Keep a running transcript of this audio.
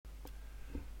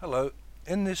Hello,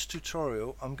 in this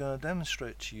tutorial I'm going to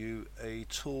demonstrate to you a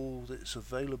tool that's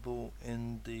available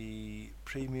in the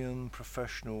Premium,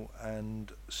 Professional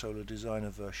and Solar Designer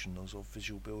versions of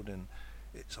Visual Building.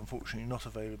 It's unfortunately not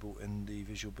available in the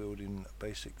Visual Building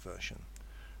Basic version.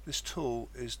 This tool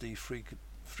is the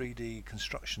 3D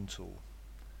construction tool,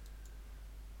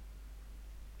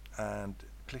 and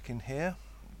clicking here,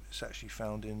 it's actually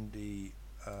found in the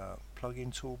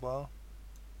plugin toolbar,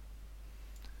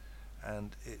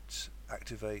 and it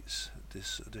activates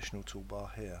this additional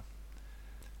toolbar here.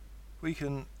 We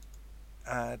can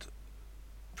add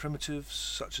primitives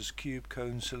such as cube,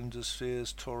 cone, cylinder,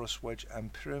 spheres, torus, wedge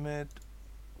and pyramid.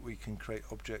 We can create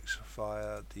objects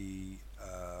via the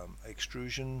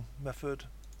extrusion method,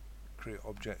 create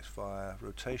objects via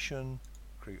rotation,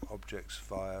 create objects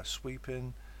via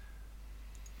sweeping,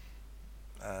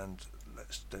 and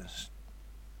let's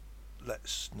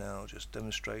now just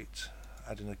demonstrate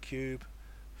adding a cube.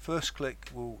 First click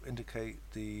will indicate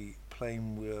the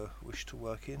plane we wish to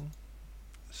work in.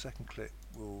 The second click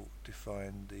will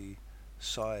define the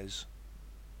size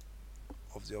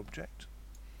of the object.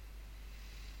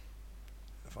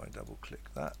 If I double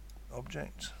click that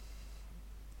object,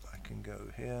 I can go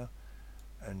here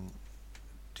and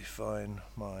define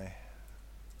my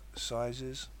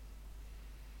sizes.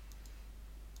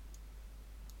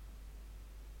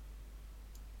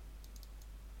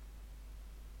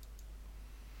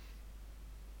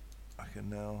 I can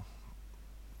now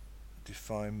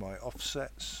define my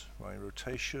offsets, my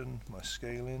rotation, my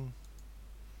scaling,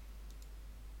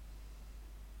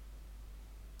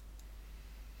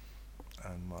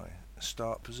 and my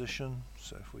start position.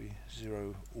 So if we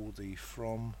zero all the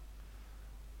from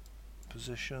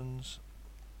positions,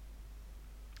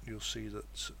 you'll see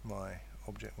that my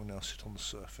object will now sit on the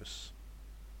surface.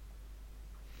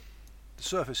 The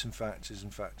surface in fact,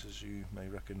 as you may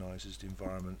recognize, is the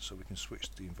environment, so we can switch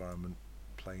the environment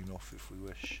plane off if we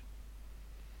wish.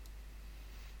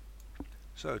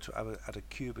 So to add a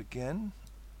cube again,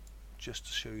 just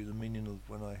to show you the meaning of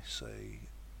when I say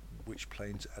which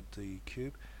plane to add the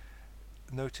cube,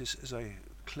 notice as I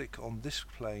click on this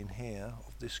plane here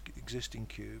of this existing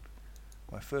cube,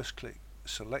 my first click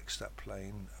selects that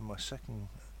plane and my second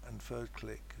and third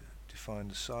click define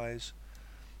the size,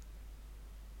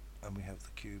 and we have the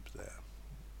cube there.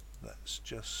 Let's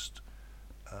just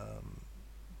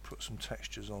put some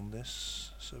textures on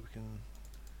this so we can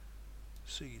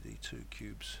see the two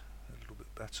cubes a little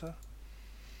bit better,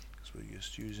 because we're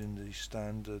just using the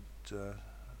standard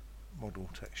model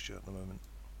texture at the moment.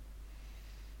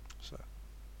 So,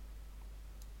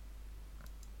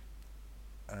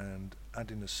 and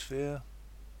adding a sphere.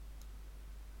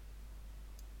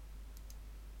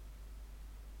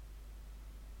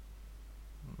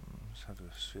 Let's have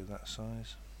a sphere that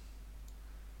size.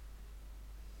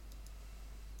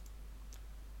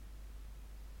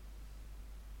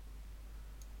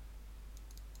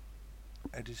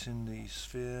 Editing the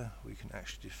sphere, we can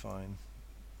actually define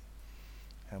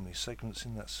how many segments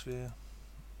in that sphere.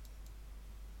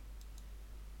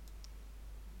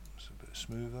 It's a bit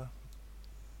smoother,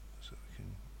 so we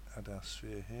can add our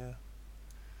sphere here.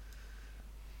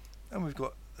 And we've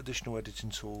got additional editing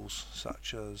tools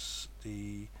such as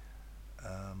the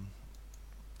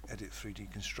Edit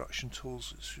 3D Construction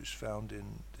tools, which is found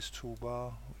in this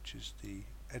toolbar, which is the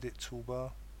Edit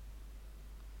toolbar.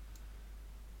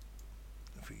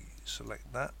 If we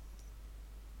select that,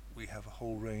 we have a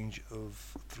whole range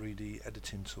of 3D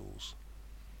editing tools.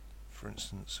 For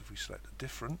instance, if we select the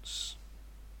difference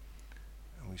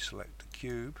and we select the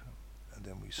cube and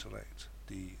then we select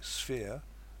the sphere,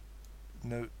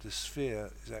 note the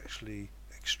sphere is actually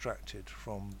extracted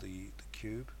from the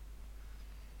cube.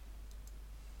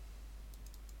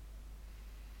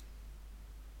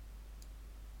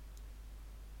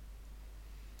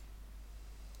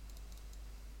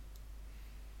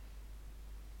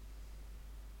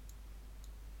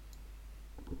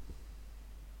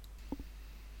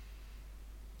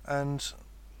 And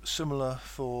similar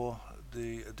for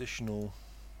the additional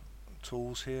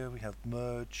tools here, we have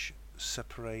merge,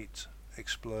 separate,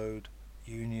 explode,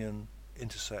 union,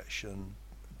 intersection,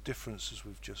 difference as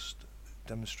we've just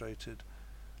demonstrated,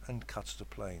 and cut to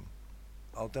plane.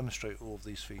 I'll demonstrate all of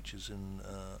these features in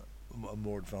a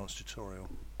more advanced tutorial.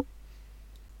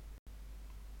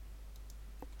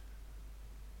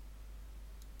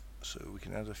 So we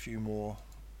can add a few more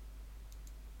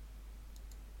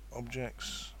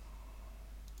objects.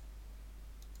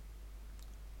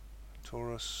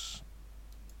 Torus,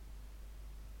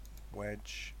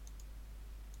 wedge,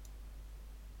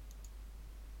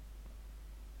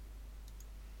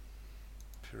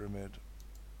 pyramid,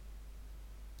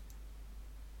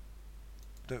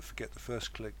 Don't forget the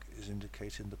first click is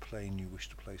indicating the plane you wish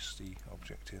to place the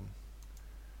object in.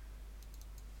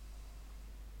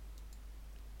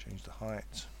 Change the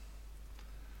height.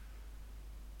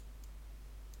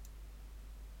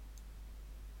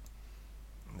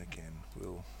 And again,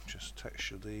 we'll just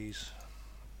texture these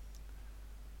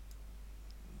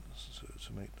so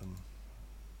to make them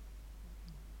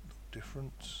look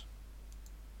different.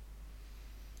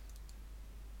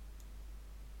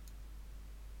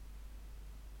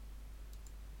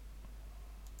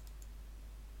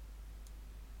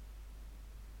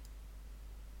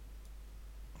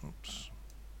 Oops.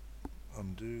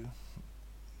 Undo.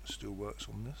 Still works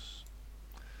on this.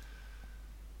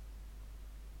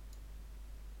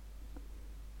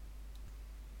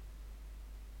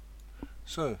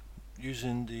 So,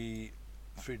 using the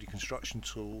 3D construction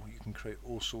tool, you can create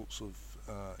all sorts of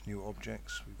new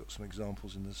objects. We've got some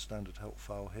examples in the standard help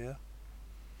file here.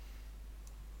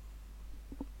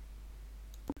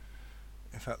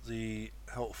 In fact, the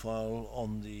help file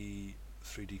on the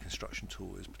 3D construction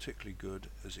tool is particularly good,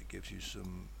 as it gives you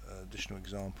some additional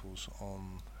examples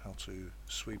on how to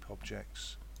sweep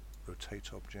objects,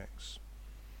 rotate objects.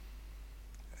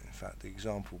 In fact, the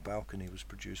example balcony was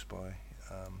produced by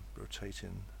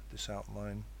rotating this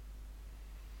outline,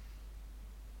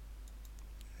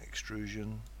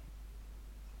 extrusion.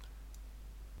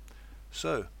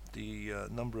 So the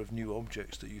number of new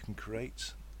objects that you can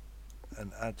create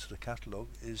and add to the catalogue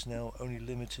is now only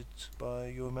limited by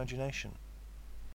your imagination.